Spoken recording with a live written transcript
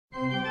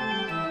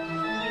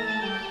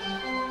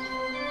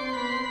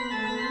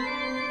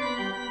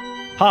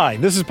Hi,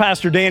 this is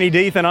Pastor Danny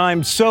Deeth, and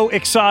I'm so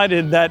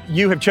excited that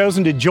you have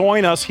chosen to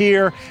join us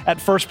here at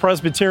First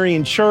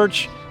Presbyterian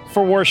Church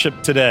for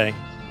worship today.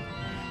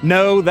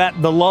 Know that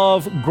the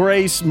love,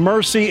 grace,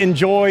 mercy, and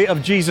joy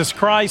of Jesus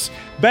Christ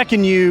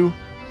beckon you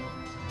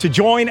to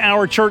join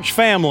our church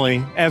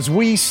family as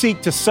we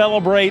seek to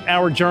celebrate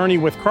our journey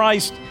with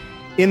Christ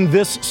in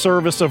this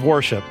service of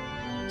worship.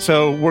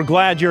 So we're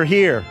glad you're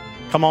here.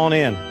 Come on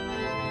in.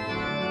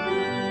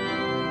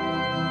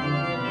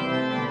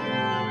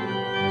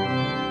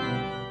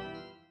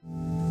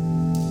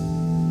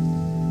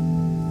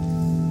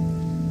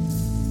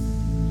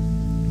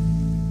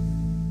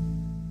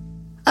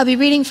 I'll be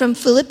reading from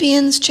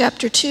Philippians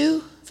chapter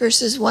 2,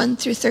 verses 1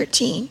 through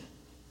 13.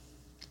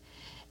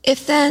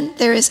 If then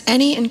there is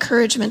any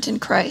encouragement in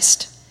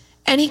Christ,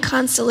 any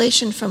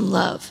consolation from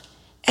love,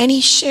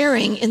 any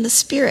sharing in the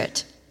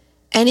Spirit,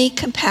 any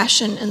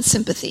compassion and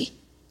sympathy,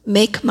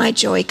 make my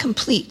joy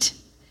complete.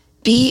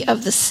 Be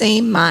of the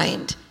same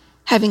mind,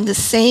 having the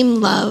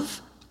same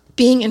love,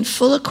 being in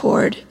full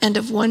accord and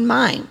of one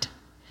mind.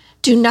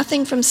 Do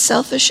nothing from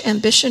selfish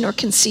ambition or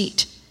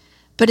conceit,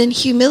 but in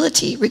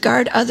humility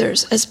regard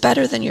others as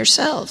better than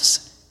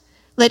yourselves.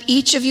 Let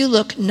each of you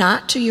look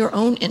not to your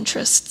own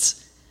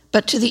interests,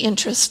 but to the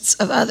interests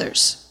of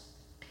others.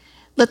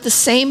 Let the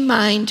same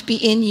mind be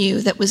in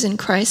you that was in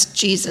Christ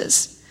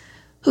Jesus,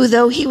 who,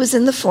 though he was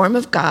in the form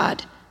of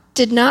God,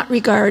 did not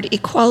regard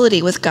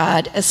equality with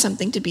God as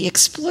something to be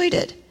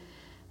exploited,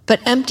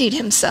 but emptied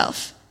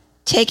himself,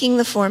 taking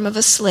the form of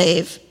a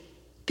slave,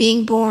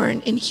 being born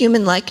in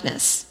human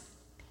likeness.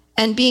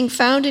 And being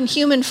found in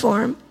human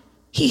form,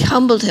 he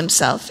humbled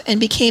himself and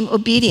became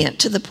obedient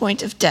to the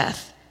point of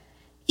death,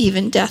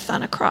 even death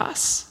on a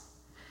cross.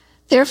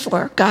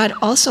 Therefore, God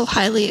also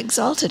highly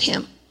exalted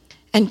him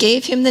and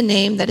gave him the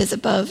name that is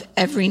above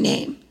every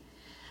name,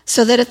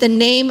 so that at the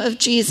name of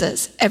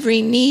Jesus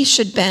every knee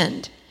should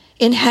bend,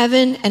 in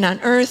heaven and on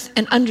earth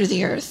and under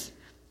the earth,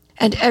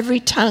 and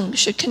every tongue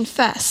should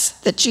confess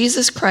that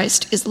Jesus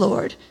Christ is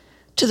Lord,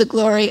 to the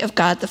glory of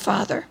God the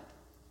Father.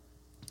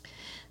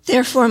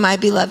 Therefore, my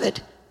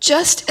beloved,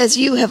 just as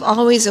you have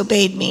always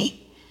obeyed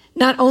me,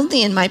 not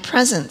only in my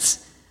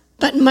presence,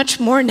 but much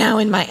more now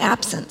in my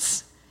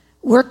absence,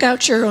 work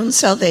out your own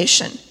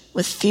salvation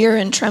with fear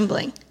and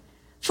trembling.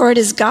 For it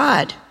is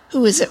God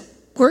who is at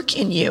work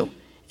in you,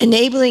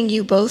 enabling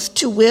you both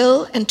to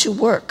will and to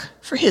work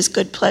for his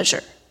good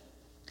pleasure.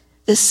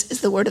 This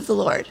is the word of the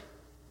Lord.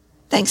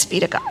 Thanks be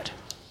to God.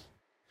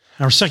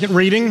 Our second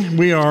reading,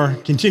 we are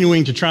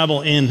continuing to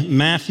travel in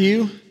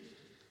Matthew,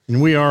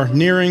 and we are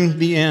nearing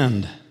the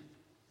end.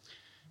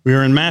 We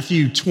are in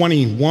Matthew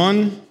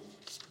 21.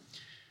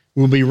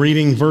 We'll be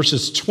reading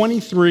verses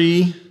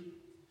 23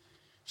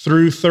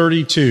 through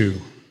 32.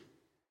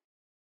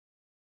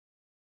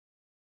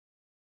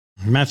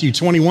 Matthew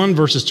 21,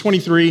 verses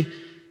 23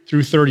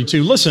 through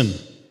 32. Listen.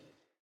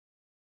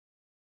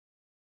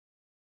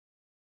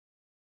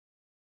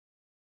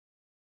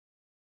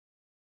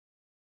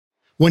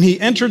 When he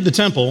entered the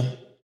temple,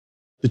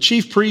 the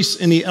chief priests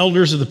and the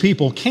elders of the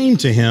people came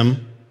to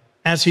him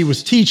as he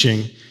was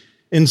teaching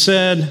and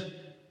said,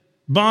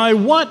 "By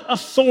what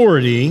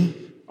authority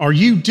are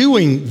you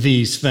doing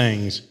these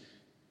things?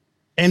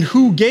 And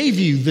who gave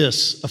you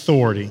this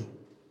authority?"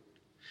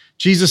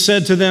 Jesus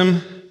said to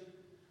them,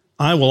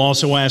 "I will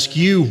also ask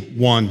you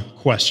one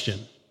question.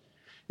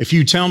 If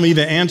you tell me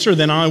the answer,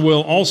 then I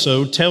will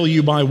also tell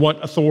you by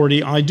what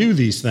authority I do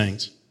these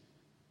things.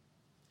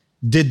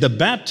 Did the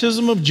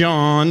baptism of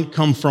John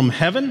come from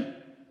heaven,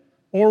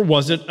 or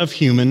was it of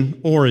human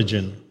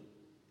origin?"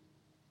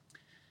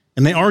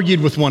 And they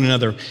argued with one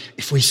another,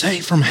 "If we say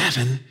from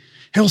heaven,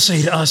 he'll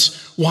say to us,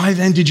 'Why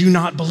then did you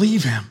not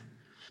believe him?'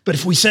 But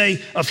if we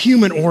say of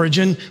human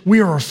origin, we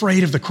are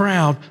afraid of the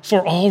crowd,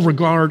 for all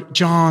regard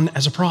John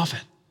as a prophet."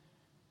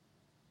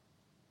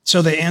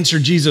 So they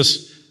answered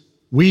Jesus,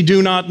 "We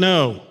do not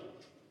know."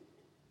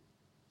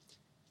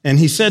 And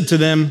he said to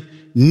them,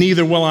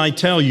 "Neither will I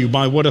tell you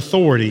by what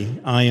authority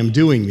I am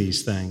doing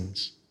these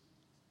things.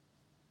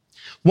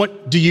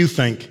 What do you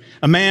think?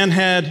 A man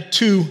had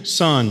 2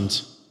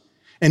 sons,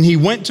 and he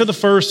went to the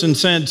first and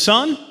said,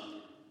 'Son,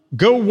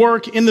 go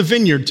work in the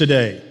vineyard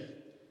today.'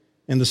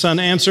 And the son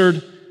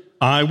answered,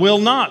 'I will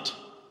not.'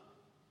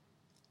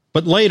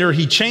 But later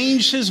he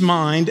changed his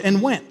mind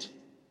and went.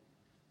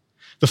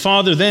 The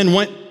father then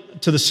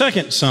went to the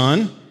second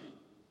son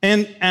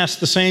and asked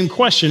the same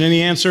question, and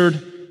he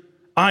answered,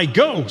 'I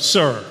go,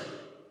 sir.'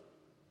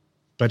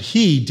 But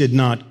he did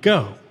not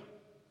go.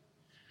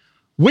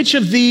 Which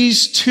of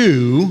these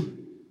 2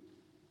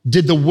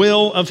 did the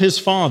will of his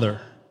father?"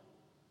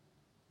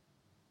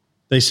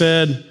 They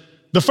said,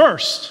 "The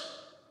first."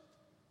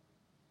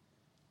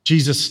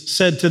 Jesus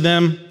said to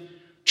them,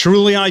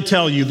 "Truly I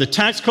tell you, the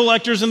tax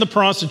collectors and the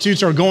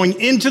prostitutes are going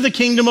into the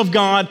kingdom of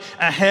God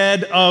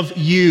ahead of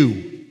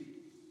you.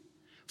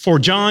 For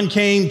John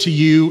came to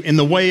you in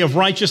the way of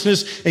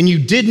righteousness, and you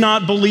did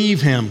not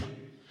believe him.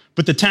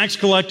 But the tax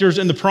collectors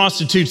and the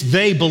prostitutes,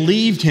 they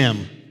believed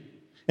him.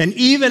 And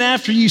even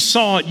after you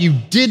saw it, you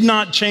did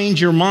not change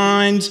your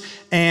minds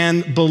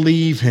and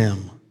believe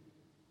him.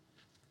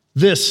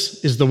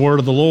 This is the word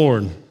of the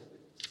Lord.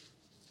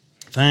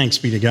 Thanks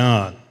be to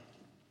God.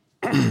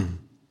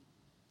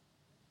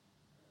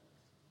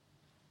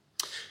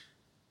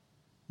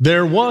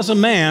 There was a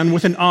man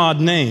with an odd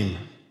name,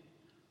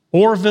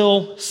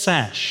 Orville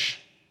Sash.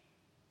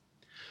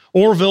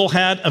 Orville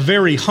had a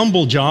very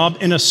humble job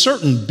in a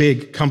certain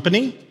big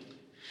company,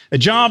 a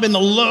job in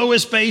the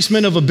lowest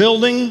basement of a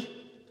building.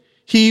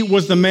 He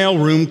was the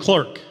mailroom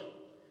clerk.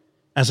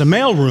 As a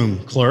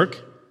mailroom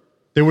clerk,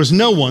 there was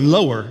no one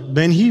lower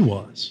than he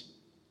was.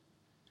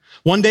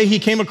 One day he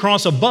came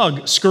across a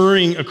bug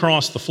scurrying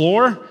across the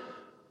floor.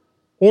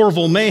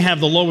 Orville may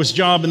have the lowest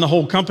job in the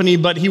whole company,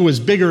 but he was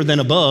bigger than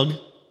a bug.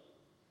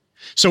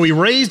 So he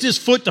raised his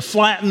foot to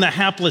flatten the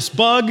hapless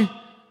bug,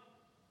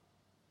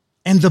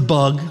 and the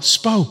bug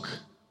spoke.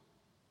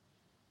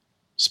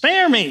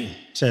 "Spare me,"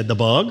 said the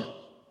bug,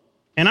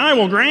 "and I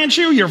will grant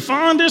you your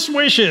fondest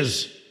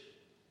wishes."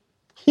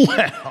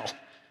 Well,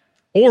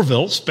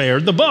 Orville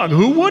spared the bug.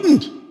 Who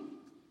wouldn't?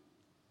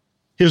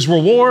 His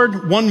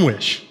reward, one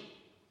wish.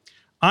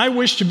 "I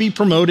wish to be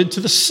promoted to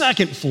the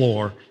second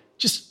floor,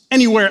 just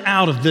anywhere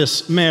out of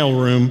this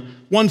mailroom.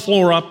 One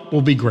floor up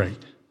will be great."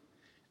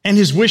 And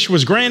his wish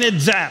was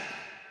granted. Zap!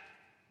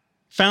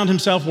 Found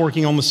himself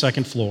working on the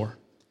second floor.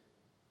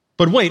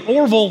 But wait,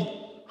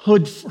 Orville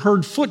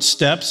heard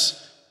footsteps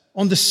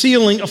on the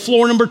ceiling of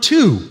floor number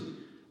 2.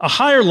 A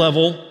higher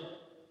level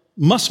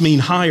must mean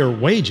higher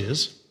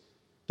wages.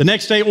 The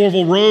next day,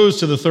 Orville rose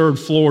to the third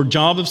floor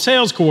job of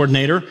sales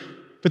coordinator,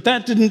 but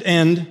that didn't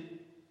end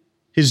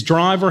his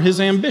drive or his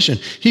ambition.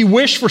 He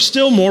wished for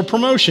still more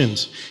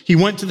promotions. He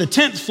went to the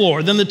 10th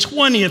floor, then the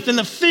 20th, then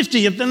the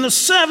 50th, then the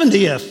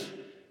 70th.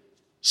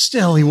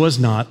 Still, he was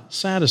not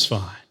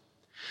satisfied.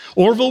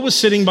 Orville was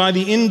sitting by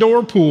the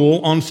indoor pool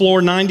on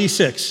floor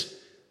 96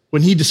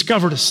 when he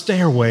discovered a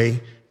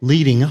stairway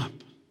leading up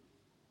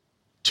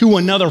to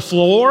another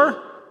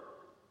floor.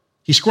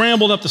 He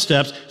scrambled up the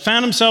steps,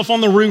 found himself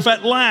on the roof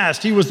at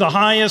last. He was the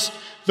highest,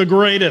 the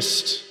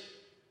greatest.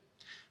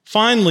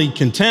 Finally,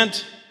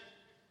 content,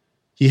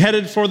 he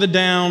headed for the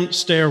down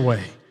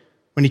stairway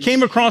when he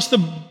came across a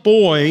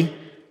boy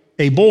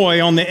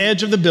on the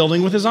edge of the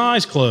building with his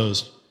eyes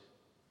closed.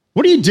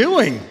 "What are you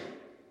doing?"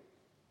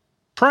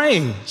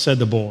 "Praying," said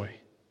the boy.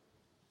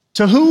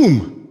 "To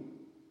whom?"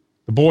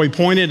 The boy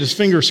pointed his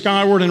finger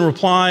skyward and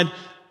replied,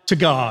 "To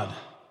God."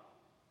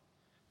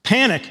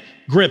 Panic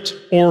gripped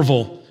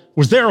Orville.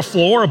 Was there a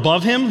floor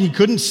above him he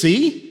couldn't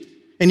see?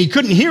 And he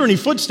couldn't hear any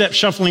footsteps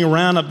shuffling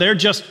around up there,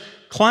 just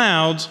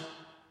clouds.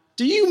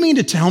 "Do you mean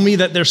to tell me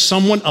that there's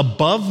someone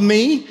above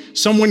me,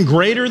 someone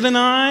greater than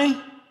I?"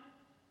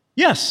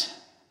 "Yes,"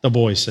 the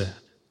boy said.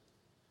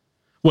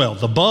 Well,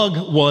 the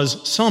bug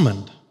was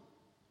summoned.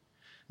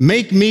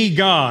 "Make me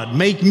God,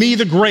 make me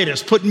the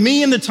greatest, put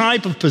me in the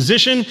type of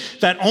position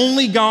that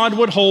only God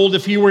would hold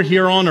if he were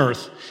here on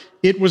earth."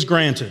 It was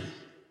granted.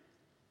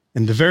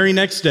 And the very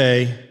next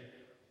day,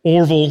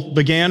 Orville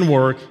began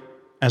work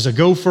as a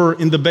gopher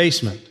in the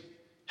basement,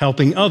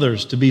 helping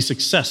others to be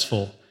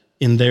successful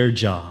in their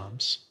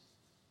jobs.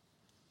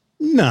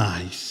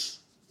 Nice.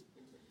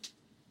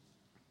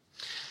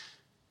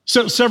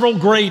 So, several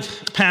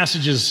great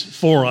passages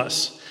for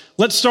us.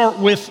 Let's start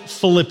with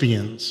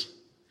Philippians.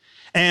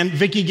 And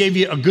Vicki gave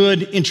you a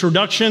good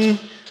introduction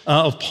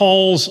of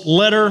Paul's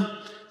letter.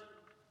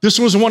 This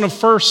was one of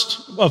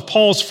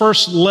Paul's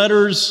first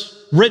letters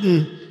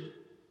written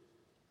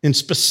and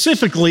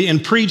specifically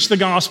and preached the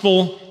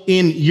gospel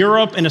in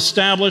Europe and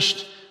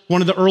established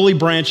one of the early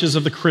branches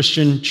of the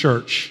Christian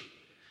church.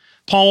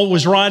 Paul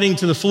was writing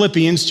to the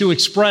Philippians to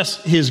express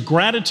his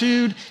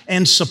gratitude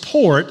and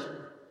support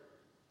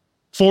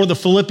for the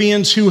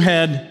Philippians who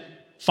had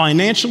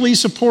financially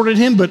supported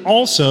him, but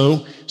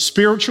also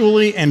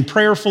spiritually and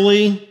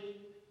prayerfully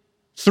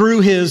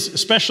through his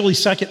especially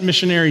second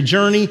missionary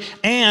journey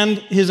and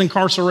his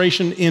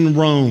incarceration in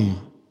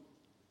Rome.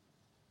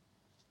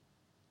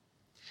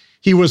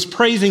 He was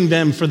praising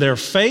them for their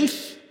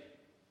faith,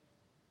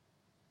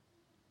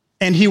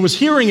 and he was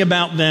hearing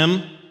about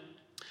them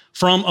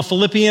from a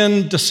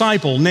Philippian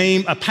disciple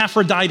named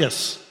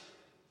Epaphroditus.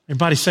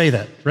 Everybody say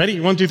that. Ready?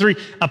 1, 2, 3.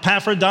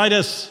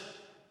 Epaphroditus.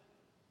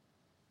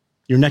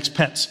 Your next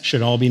pets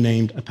should all be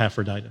named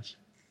Epaphroditus.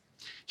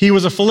 He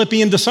was a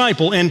Philippian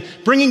disciple and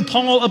bringing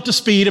Paul up to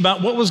speed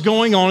about what was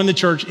going on in the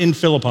church in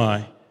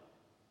Philippi,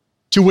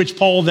 to which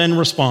Paul then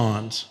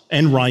responds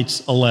and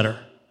writes a letter.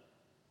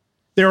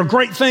 There are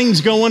great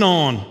things going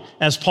on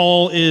as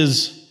Paul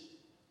is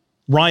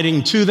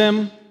writing to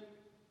them.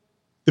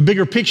 The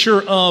bigger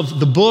picture of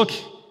the book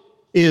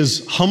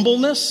is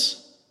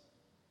humbleness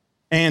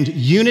and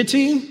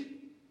unity,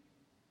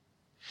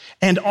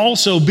 and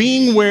also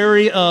being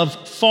wary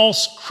of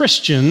false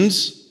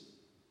Christians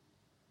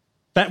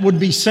that would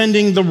be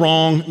sending the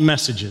wrong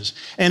messages.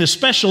 And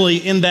especially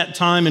in that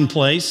time and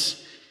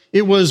place,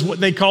 it was what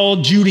they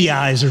called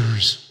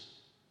Judaizers.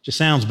 Just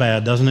sounds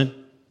bad, doesn't it?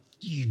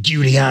 You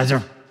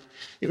Judaizer.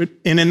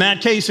 And in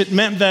that case, it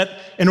meant that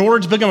in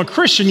order to become a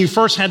Christian, you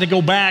first had to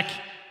go back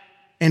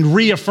and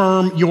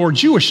reaffirm your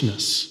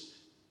Jewishness,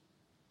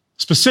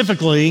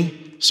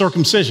 specifically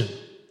circumcision.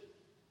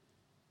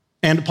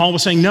 And Paul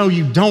was saying, no,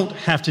 you don't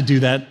have to do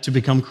that to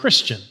become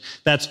Christian.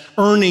 That's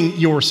earning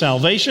your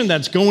salvation.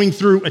 That's going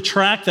through a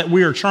track that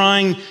we are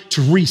trying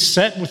to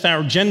reset with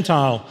our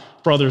Gentile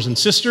brothers and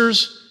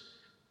sisters.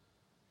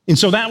 And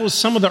so that was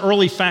some of the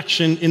early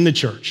faction in the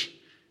church.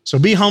 So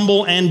be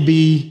humble and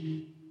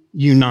be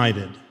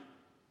united.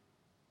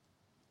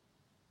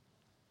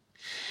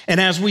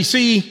 And as we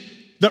see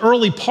the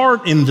early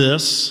part in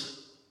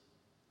this,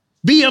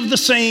 be of the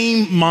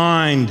same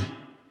mind.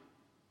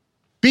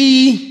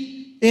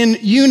 Be in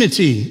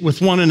unity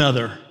with one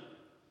another.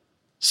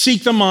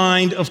 Seek the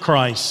mind of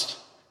Christ.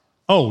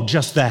 Oh,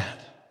 just that.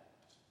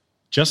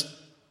 Just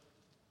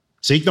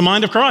seek the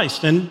mind of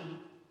Christ and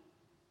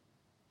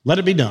let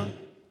it be done.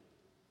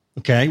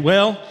 Okay,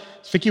 well,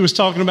 Vicky was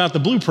talking about the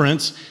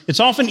blueprints.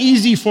 It's often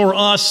easy for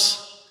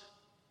us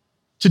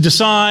to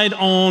decide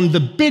on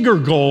the bigger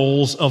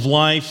goals of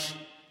life,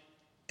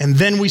 and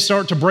then we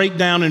start to break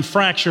down and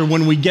fracture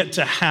when we get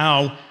to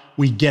how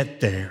we get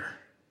there.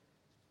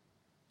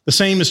 The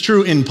same is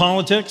true in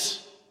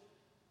politics,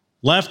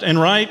 left and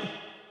right.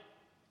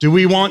 Do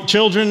we want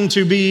children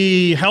to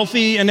be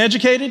healthy and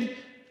educated?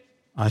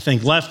 I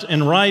think left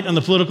and right on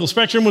the political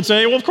spectrum would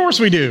say, well, of course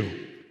we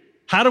do.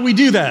 How do we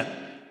do that?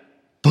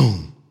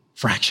 Boom,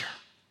 fracture.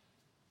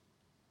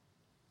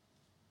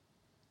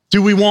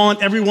 Do we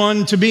want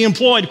everyone to be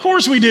employed? Of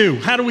course we do.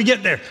 How do we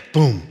get there?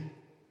 Boom.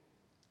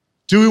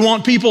 Do we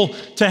want people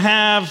to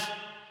have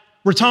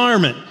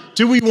retirement?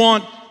 Do we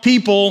want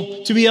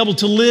people to be able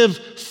to live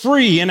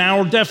free in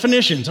our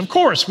definitions? Of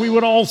course, we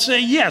would all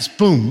say yes.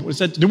 Boom.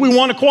 Do we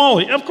want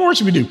equality? Of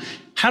course we do.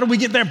 How do we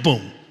get there?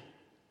 Boom.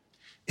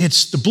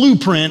 It's the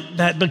blueprint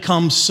that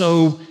becomes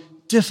so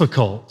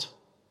difficult.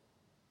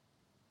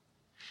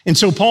 And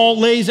so Paul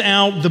lays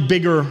out the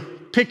bigger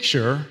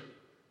picture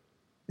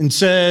and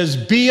says,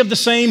 be of the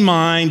same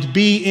mind,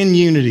 be in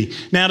unity.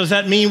 Now, does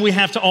that mean we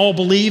have to all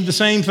believe the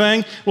same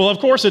thing? Well, of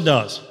course it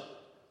does.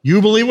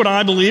 You believe what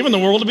I believe and the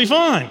world will be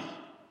fine.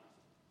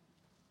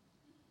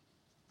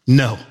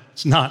 No,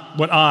 it's not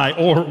what I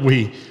or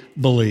we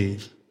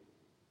believe.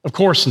 Of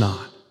course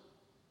not.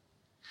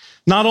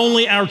 Not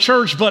only our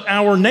church, but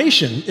our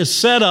nation is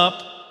set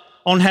up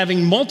on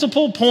having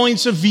multiple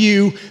points of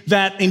view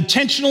that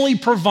intentionally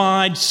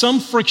provide some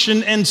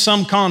friction and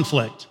some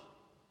conflict.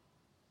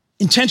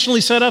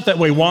 Intentionally set up that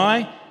way.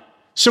 Why?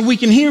 So we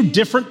can hear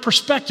different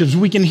perspectives.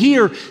 We can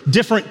hear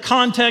different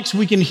contexts.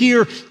 We can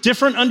hear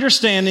different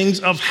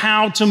understandings of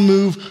how to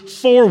move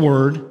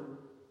forward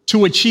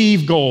to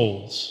achieve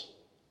goals.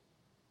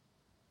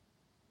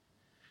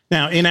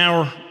 Now, in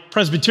our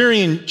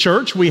Presbyterian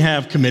church, we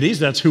have committees.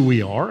 That's who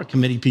we are, a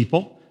committee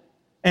people.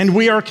 And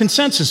we are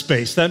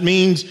consensus-based. That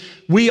means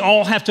we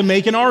all have to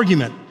make an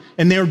argument,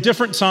 and there are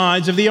different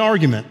sides of the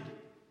argument.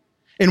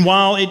 And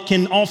while it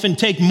can often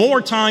take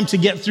more time to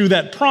get through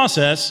that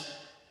process,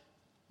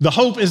 the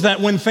hope is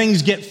that when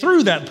things get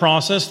through that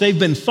process, they've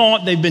been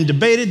thought, they've been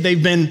debated,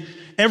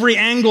 every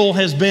angle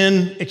has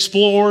been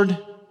explored,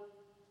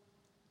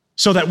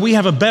 so that we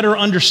have a better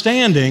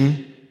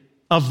understanding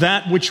of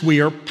that which we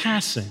are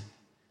passing.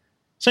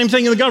 Same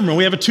thing in the government.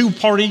 We have a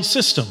two-party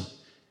system.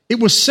 It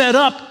was set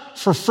up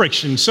for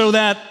friction so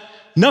that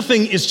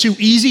nothing is too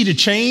easy to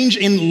change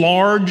in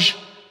large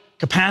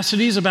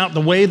capacities about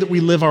the way that we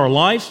live our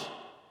life,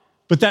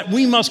 but that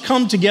we must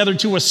come together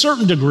to a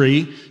certain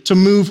degree to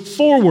move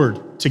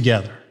forward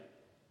together.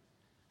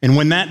 And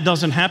when that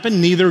doesn't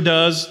happen, neither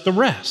does the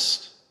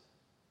rest.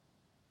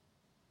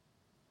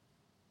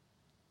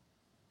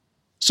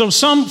 So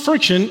some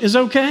friction is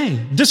okay.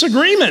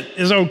 Disagreement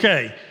is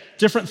okay.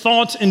 Different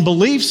thoughts and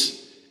beliefs.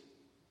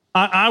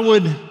 I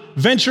would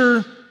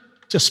venture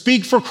to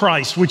speak for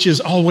Christ, which is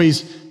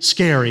always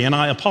scary. And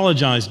I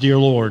apologize, dear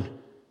Lord,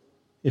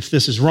 if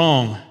this is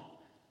wrong.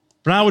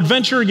 But I would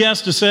venture a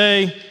guess to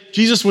say,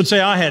 Jesus would say,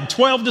 I had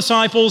 12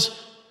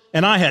 disciples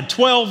and I had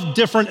 12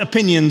 different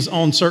opinions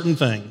on certain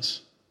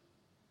things,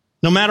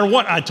 no matter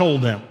what I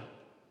told them.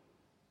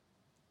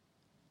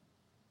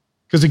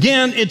 Because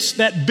again, it's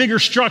that bigger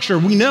structure.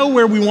 We know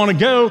where we want to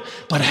go,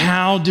 but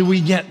how do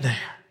we get there?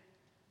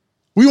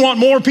 We want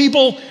more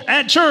people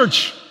at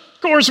church.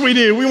 Of course we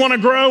do. We want to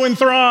grow and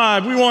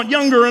thrive. We want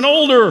younger and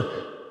older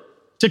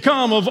to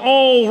come of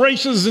all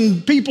races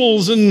and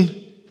peoples.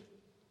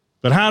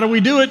 But how do we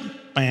do it?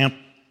 Bam.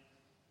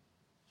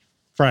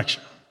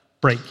 Fracture.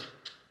 Break.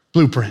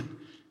 Blueprint.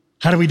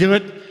 How do we do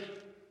it?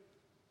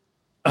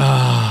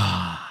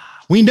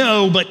 We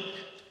know, but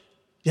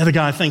the other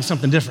guy thinks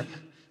something different.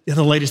 The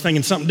other lady's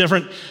thinking something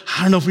different.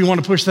 I don't know if we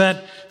want to push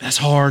that. That's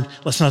hard.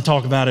 Let's not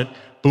talk about it.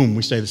 Boom,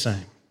 we stay the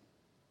same.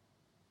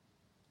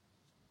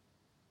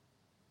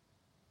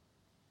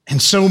 And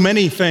so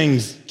many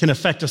things can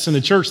affect us in the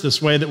church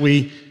this way that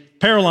we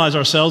paralyze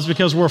ourselves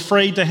because we're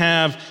afraid to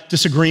have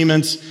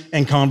disagreements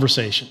and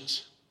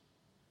conversations.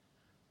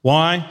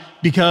 Why?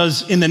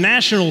 Because in the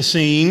national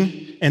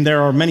scene, and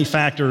there are many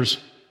factors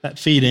that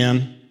feed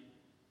in,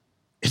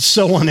 it's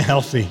so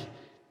unhealthy.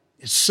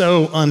 It's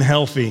so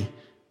unhealthy.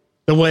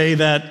 The way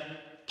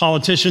that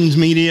politicians,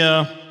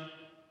 media,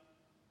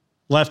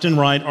 left and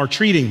right, are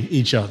treating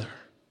each other.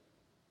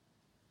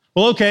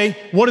 Well, okay,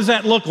 what does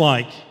that look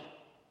like?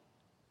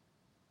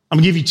 I'm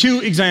going to give you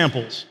two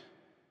examples.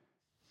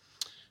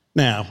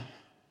 Now,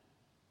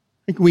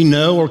 I think we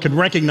know or could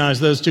recognize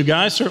those two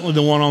guys, certainly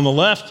the one on the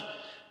left,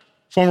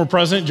 former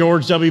President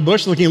George W.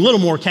 Bush, looking a little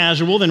more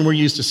casual than we're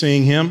used to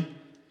seeing him.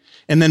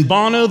 And then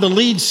Bono, the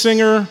lead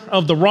singer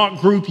of the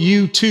rock group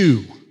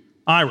U2,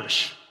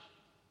 Irish.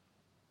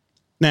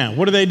 Now,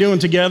 what are they doing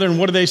together and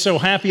what are they so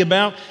happy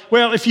about?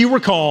 Well, if you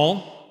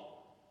recall,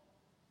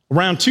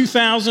 around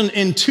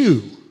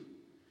 2002,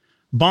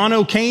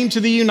 Bono came to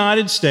the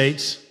United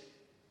States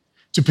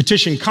to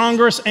petition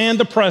Congress and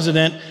the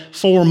president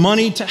for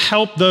money to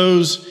help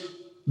those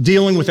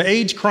dealing with the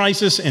AIDS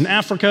crisis in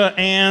Africa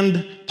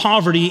and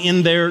poverty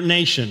in their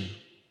nation.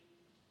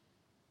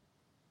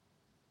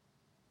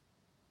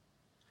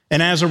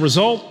 And as a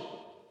result,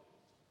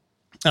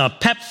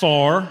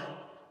 PEPFAR,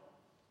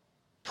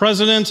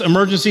 President's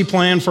Emergency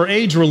Plan for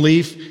AIDS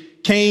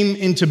Relief, came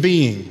into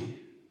being.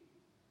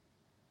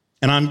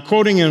 And I'm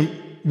quoting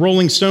a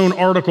Rolling Stone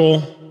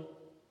article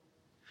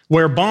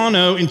where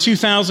Bono in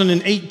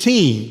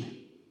 2018,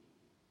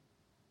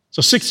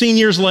 so 16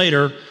 years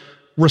later,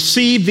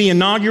 received the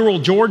inaugural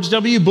George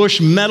W. Bush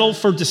Medal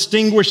for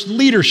Distinguished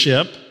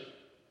Leadership.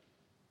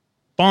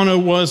 Bono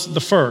was the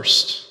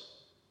first.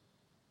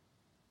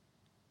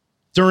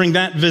 During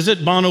that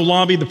visit, Bono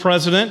lobbied the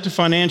president to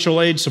financial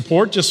aid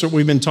support, just what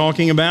we've been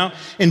talking about.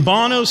 And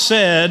Bono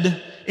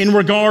said, in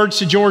regards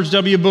to George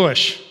W.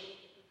 Bush,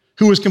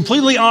 who was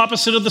completely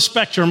opposite of the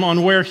spectrum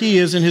on where he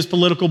is in his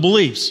political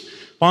beliefs.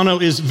 Bono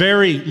is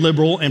very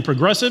liberal and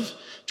progressive.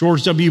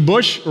 George W.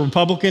 Bush, a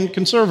Republican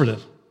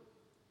conservative.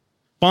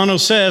 Bono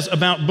says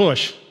about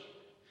Bush,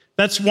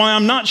 that's why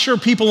I'm not sure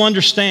people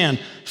understand.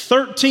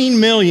 $13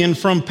 million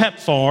from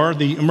PEPFAR,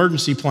 the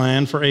emergency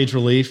plan for AIDS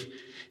relief.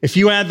 If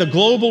you add the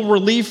Global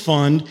Relief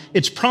Fund,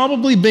 it's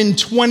probably been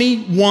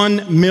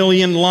 21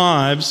 million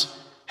lives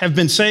have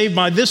been saved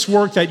by this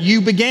work that you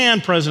began,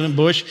 President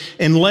Bush,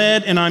 and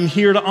led, and I'm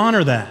here to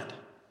honor that.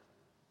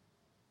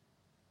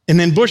 And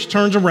then Bush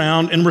turns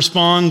around and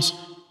responds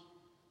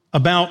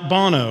about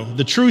Bono.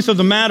 The truth of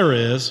the matter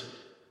is,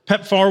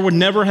 PEPFAR would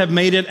never have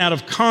made it out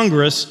of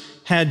Congress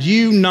had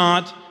you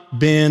not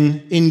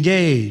been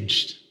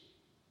engaged.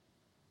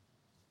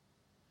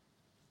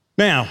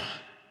 Now,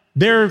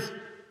 their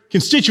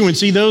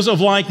constituency, those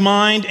of like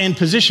mind and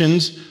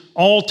positions,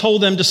 all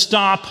told them to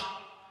stop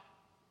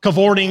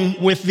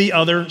cavorting with the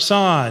other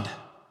side.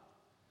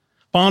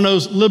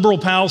 Bono's liberal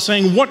pal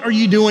saying, what are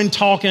you doing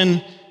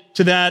talking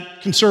to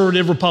that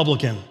conservative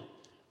Republican?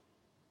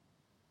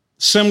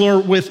 Similar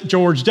with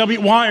George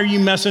W. Why are you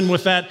messing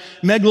with that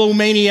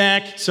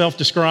megalomaniac,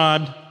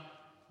 self-described,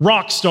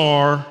 rock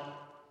star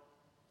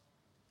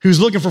who's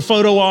looking for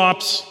photo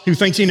ops, who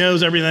thinks he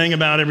knows everything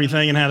about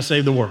everything and how to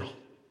save the world?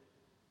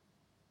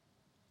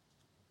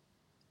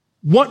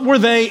 What were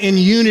they in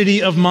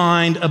unity of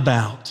mind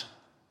about?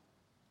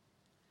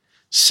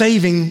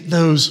 Saving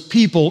those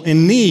people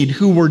in need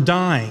who were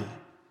dying.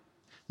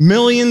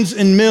 Millions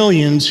and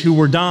millions who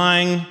were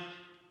dying.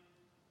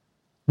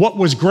 What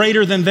was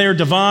greater than their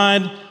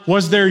divide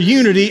was their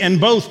unity, and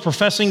both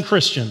professing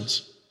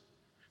Christians.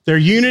 Their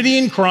unity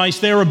in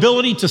Christ, their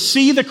ability to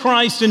see the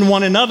Christ in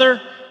one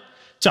another,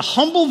 to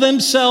humble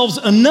themselves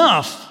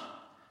enough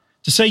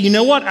to say, you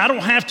know what, I don't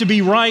have to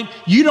be right,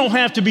 you don't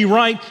have to be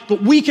right,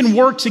 but we can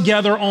work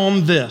together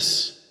on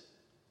this.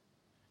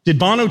 Did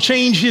Bono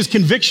change his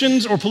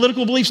convictions or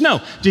political beliefs?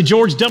 No. Did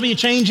George W.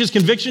 change his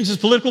convictions, his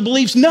political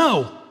beliefs?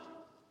 No.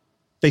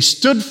 They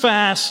stood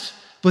fast,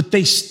 but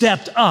they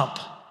stepped up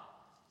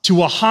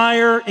to a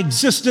higher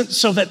existence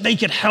so that they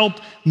could help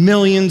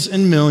millions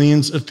and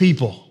millions of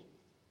people.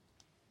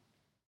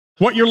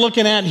 What you're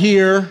looking at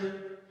here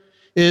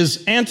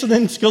is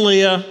Antonin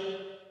Scalia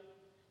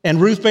and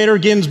Ruth Bader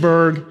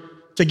Ginsburg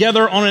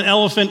together on an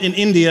elephant in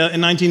India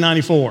in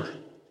 1994.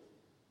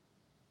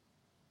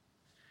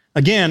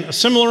 Again, a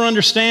similar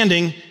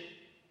understanding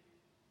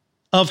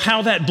of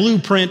how that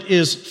blueprint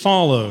is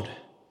followed.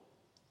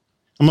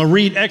 I'm going to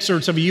read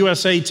excerpts of a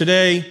USA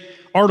Today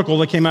article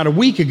that came out a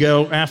week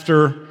ago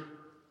after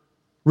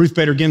Ruth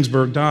Bader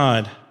Ginsburg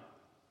died.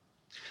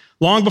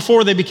 Long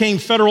before they became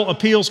federal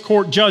appeals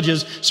court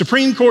judges,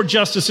 Supreme Court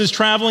justices,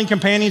 traveling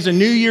companions, and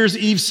New Year's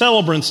Eve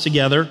celebrants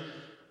together,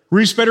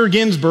 Ruth Bader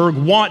Ginsburg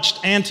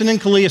watched Antonin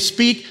Scalia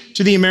speak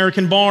to the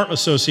American Bar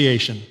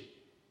Association.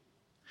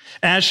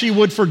 As she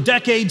would for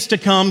decades to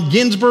come,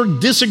 Ginsburg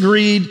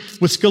disagreed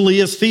with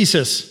Scalia's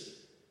thesis.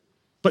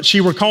 But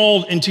she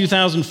recalled in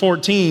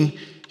 2014,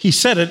 he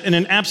said it in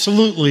an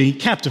absolutely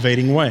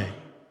captivating way.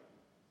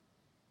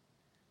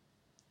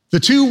 The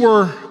two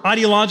were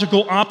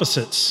ideological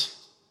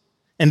opposites,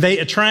 and they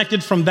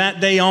attracted from that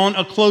day on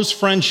a close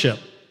friendship.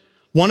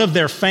 One of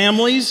their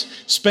families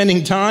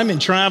spending time and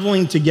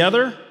traveling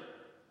together.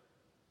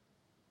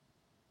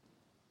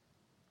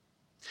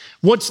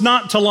 What's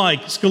not to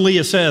like,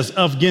 Scalia says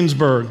of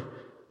Ginsburg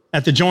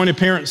at the joint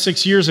appearance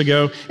 6 years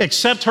ago,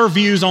 except her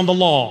views on the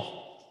law.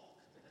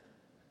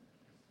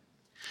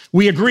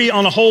 We agree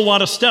on a whole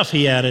lot of stuff,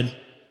 he added.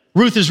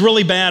 Ruth is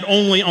really bad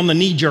only on the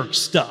knee-jerk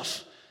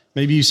stuff.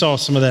 Maybe you saw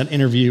some of that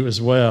interview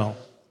as well.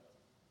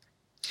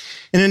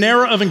 In an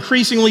era of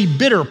increasingly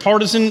bitter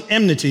partisan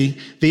enmity,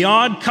 the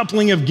odd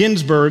coupling of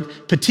Ginsburg,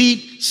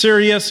 petite,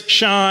 serious,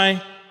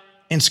 shy,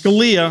 and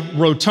Scalia,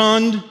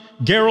 rotund,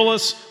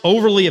 garrulous,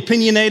 overly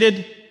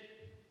opinionated,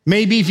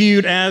 may be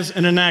viewed as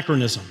an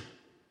anachronism.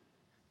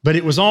 But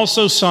it was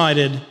also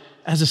cited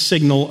as a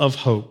signal of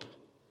hope.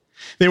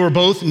 They were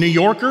both New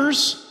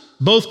Yorkers,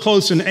 both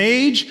close in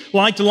age,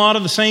 liked a lot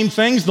of the same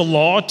things: the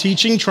law,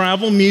 teaching,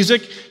 travel,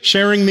 music,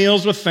 sharing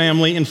meals with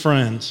family and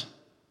friends.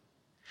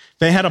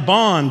 They had a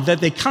bond that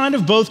they kind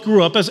of both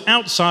grew up as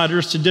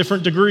outsiders to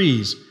different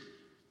degrees.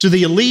 To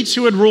the elites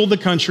who had ruled the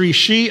country,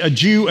 she, a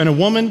Jew and a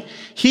woman,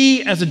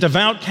 he as a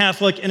devout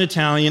Catholic and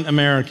Italian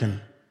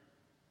American.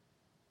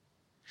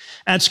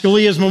 At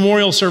Scalia's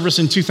memorial service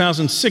in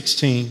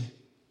 2016,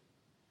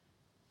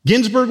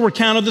 Ginsburg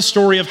recounted the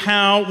story of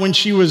how, when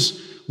she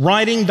was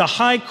writing the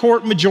High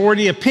Court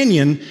majority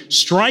opinion,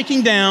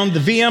 striking down the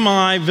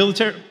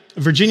VMI,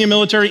 Virginia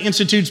Military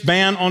Institute's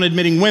ban on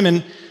admitting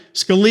women,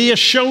 Scalia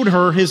showed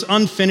her his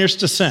unfinished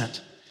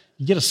dissent.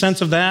 You get a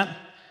sense of that?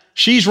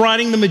 She's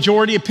writing the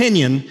majority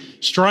opinion,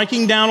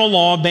 striking down a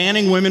law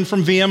banning women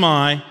from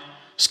VMI.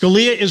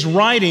 Scalia is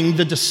writing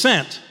the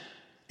dissent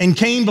and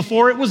came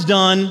before it was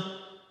done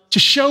to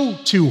show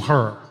to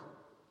her.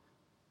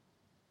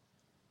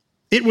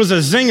 It was a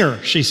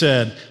zinger, she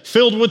said,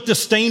 filled with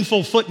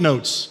disdainful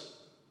footnotes.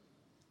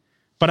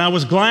 But I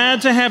was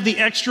glad to have the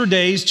extra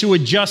days to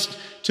adjust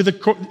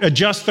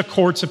the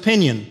court's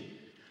opinion.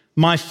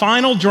 My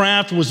final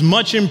draft was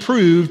much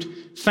improved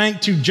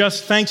thanks to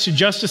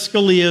Justice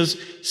Scalia's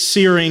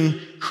searing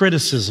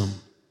criticism.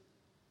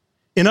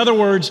 In other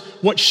words,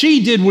 what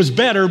she did was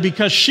better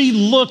because she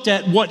looked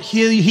at what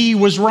he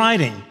was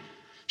writing.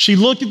 She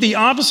looked at the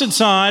opposite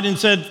side and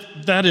said,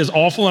 that is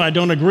awful and I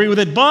don't agree with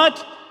it,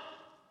 but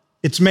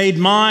it's made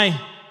my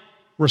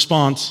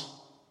response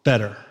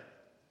better.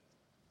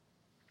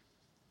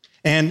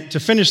 And to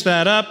finish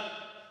that up,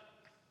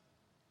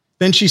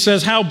 then she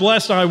says, how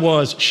blessed I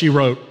was, she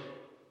wrote,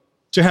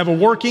 to have a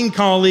working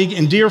colleague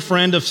and dear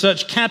friend of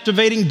such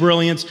captivating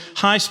brilliance,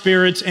 high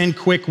spirits, and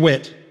quick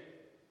wit.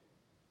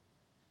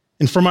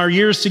 And from our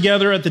years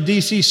together at the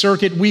DC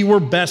Circuit, we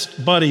were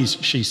best buddies,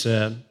 she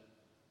said.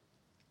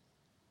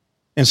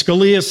 And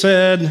Scalia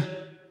said,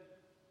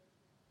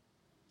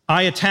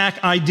 I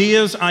attack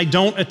ideas, I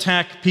don't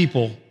attack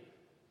people.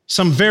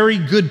 Some very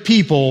good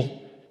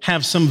people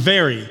have some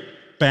very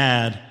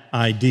bad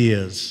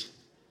ideas.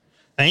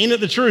 Ain't it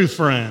the truth,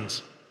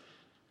 friends?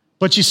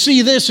 But you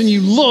see this and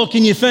you look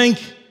and you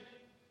think,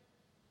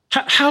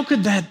 how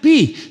could that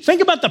be? Think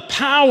about the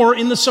power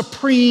in the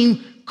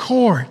Supreme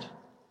Court.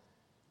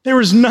 There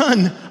is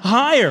none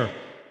higher.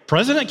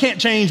 President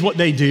can't change what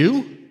they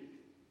do.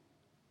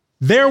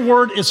 Their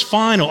word is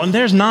final, and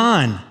there's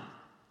none.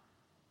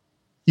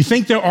 You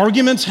think their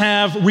arguments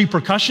have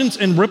repercussions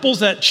and ripples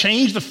that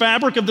change the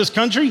fabric of this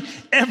country?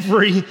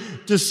 Every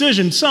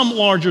decision, some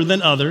larger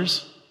than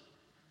others.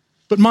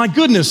 But my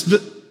goodness,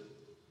 the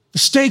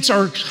stakes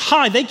are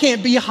high. They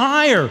can't be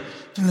higher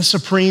than the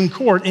Supreme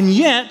Court. And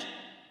yet,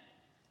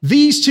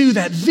 these two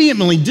that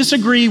vehemently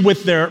disagree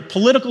with their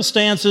political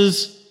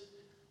stances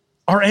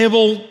are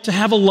able to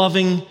have a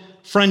loving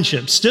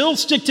friendship. Still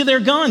stick to their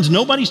guns.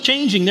 Nobody's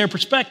changing their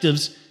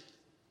perspectives,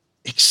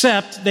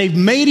 except they've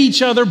made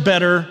each other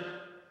better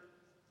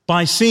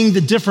by seeing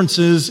the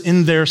differences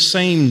in their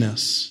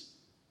sameness.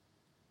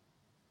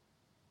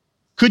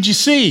 Could you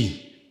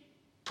see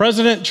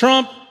President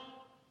Trump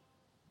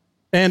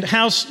and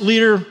House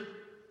Leader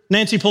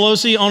Nancy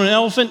Pelosi on an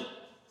elephant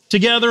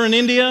together in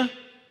India?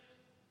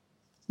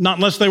 Not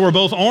unless they were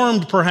both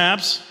armed,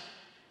 perhaps.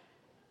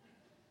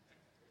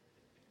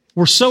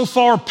 We're so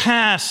far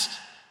past,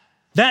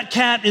 that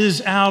cat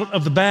is out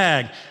of the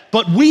bag.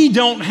 But we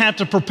don't have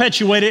to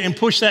perpetuate it and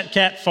push that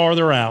cat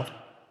farther out.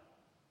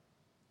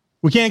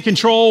 We can't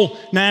control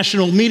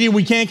national media.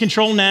 We can't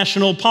control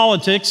national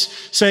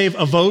politics, save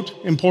a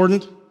vote,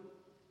 important.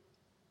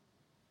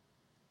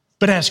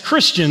 But as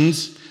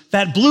Christians,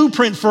 that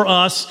blueprint for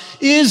us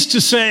is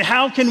to say,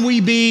 how can we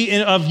be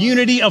of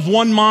unity of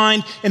one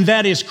mind, and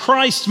that is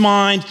Christ's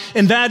mind,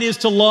 and that is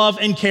to love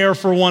and care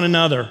for one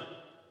another.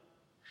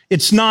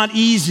 It's not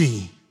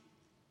easy.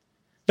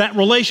 That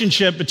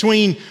relationship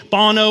between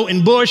Bono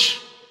and Bush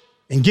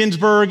and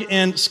Ginsburg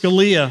and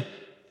Scalia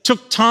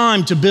took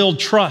time to build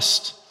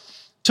trust,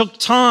 took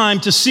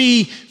time to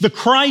see the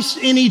Christ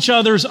in each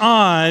other's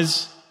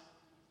eyes,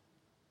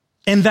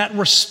 and that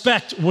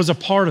respect was a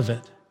part of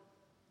it.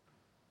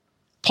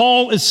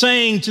 Paul is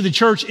saying to the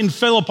church in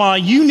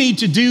Philippi, you need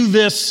to do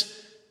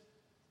this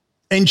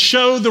and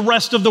show the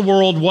rest of the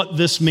world what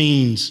this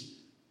means.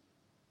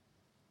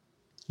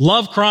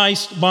 Love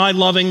Christ by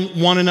loving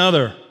one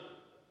another.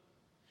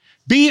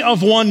 Be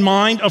of one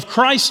mind, of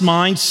Christ's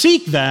mind,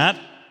 seek that,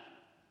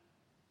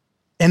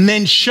 and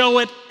then show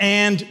it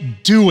and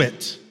do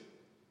it.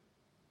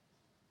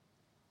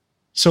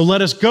 So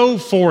let us go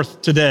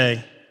forth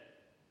today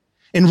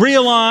and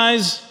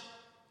realize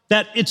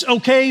That it's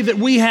okay that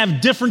we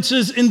have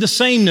differences in the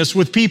sameness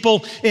with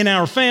people in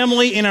our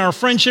family, in our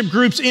friendship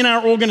groups, in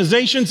our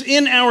organizations,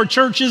 in our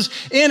churches,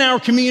 in our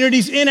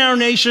communities, in our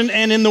nation,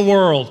 and in the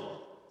world.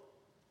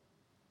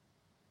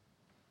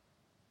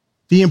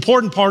 The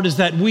important part is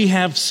that we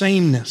have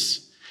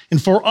sameness.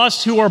 And for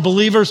us who are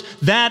believers,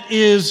 that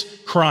is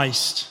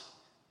Christ.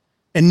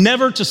 And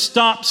never to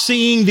stop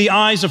seeing the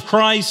eyes of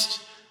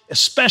Christ,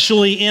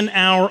 especially in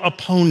our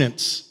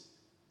opponents,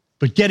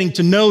 but getting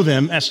to know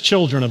them as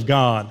children of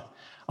God.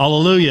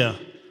 Hallelujah.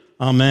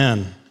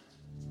 Amen.